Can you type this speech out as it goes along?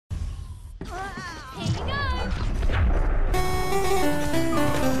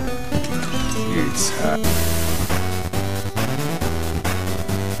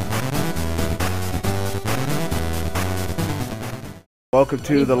Welcome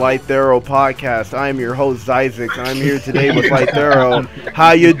to the Light Thorough podcast. I am your host, Isaac, and I'm here today with Light Thorough.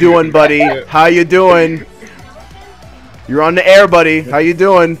 How you doing, buddy? How you doing? You're on the air, buddy. How you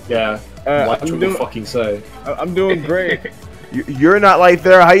doing? Yeah. Watch what you fucking say. I'm doing great. You're not Light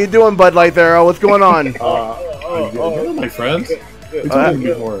Thorough. How you doing, bud? Light Thorough. What's going on? My friends.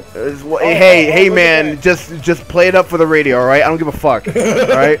 Hey, man. Just play it up for the radio, all right? I don't give a fuck. All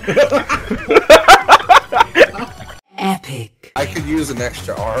right? Epic. I could use an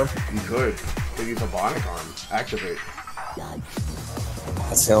extra arm. You could. Could use a bionic arm. Activate.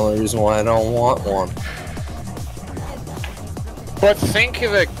 That's the only reason why I don't want one. But think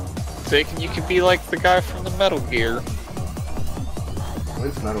of it, you could be like the guy from the Metal Gear.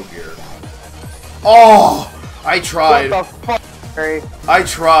 What's Metal Gear? Oh! I tried. What the fuck, Harry? I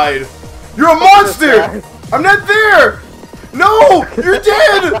tried. You're a monster! I'm not there! No! You're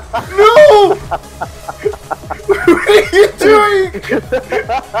dead! No! What are you doing?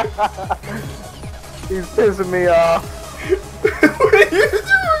 He's pissing me off. What are you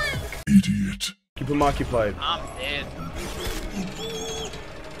doing? Idiot. Keep him occupied. I'm dead.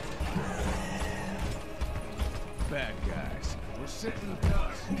 Bad guys. We're sitting the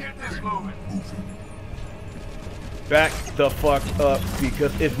dust. Get this moving. Back the fuck up,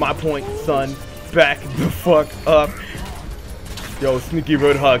 because it's my point, son. Back the fuck up. Yo, Sneaky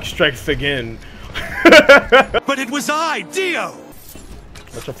Roadhog strikes again. But it was I, Dio!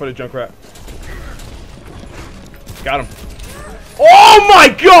 Watch out for the Junkrat. Got him. Oh my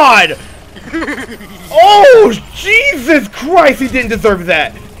god! Oh, Jesus Christ, he didn't deserve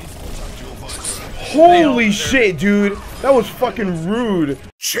that. Holy shit, dude. That was fucking rude.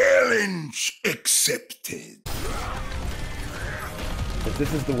 Challenge accepted. If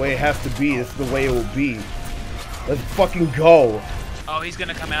this is the way it has to be, this is the way it will be. Let's fucking go. Oh, he's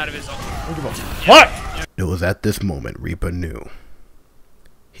gonna come out of his own. What? It was at this moment Reaper knew.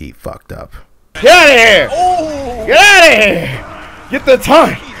 He fucked up. Get out of here! Oh. Get out of here! Get the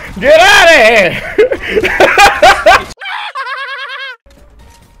tongue! Get out of here!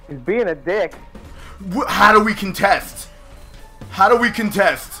 He's being a dick. How do we contest? How do we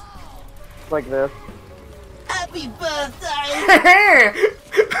contest? Like this. Happy birthday!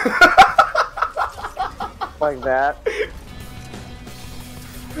 Like that.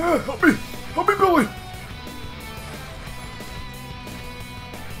 Help me! Help me, Billy!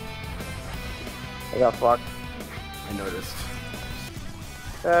 I got fucked. I noticed.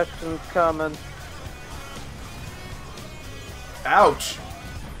 Bastion's coming. Ouch!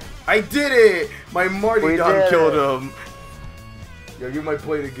 I did it! My Marty Don killed him. Yo, give my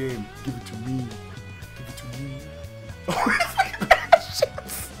play the game. Give it to me. Give it to me. Oh,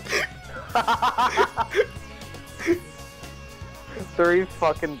 it's 3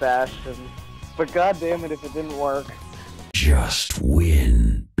 fucking Bastions. But goddamn it if it didn't work. Just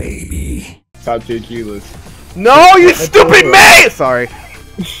win, baby. Top 2 keyless. No, you stupid man! Sorry.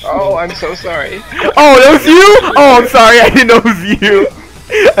 Oh, I'm so sorry. Oh, that was you? Oh, I'm sorry. I didn't know it was you.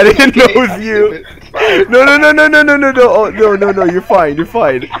 I didn't know it was you. No. Oh, no. You're fine. You're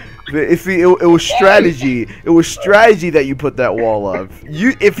fine. See, it was strategy. It was strategy that you put that wall up.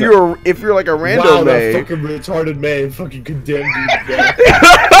 If you're like a random wow, May. that fucking retarded man fucking condemned you to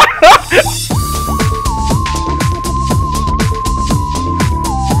death.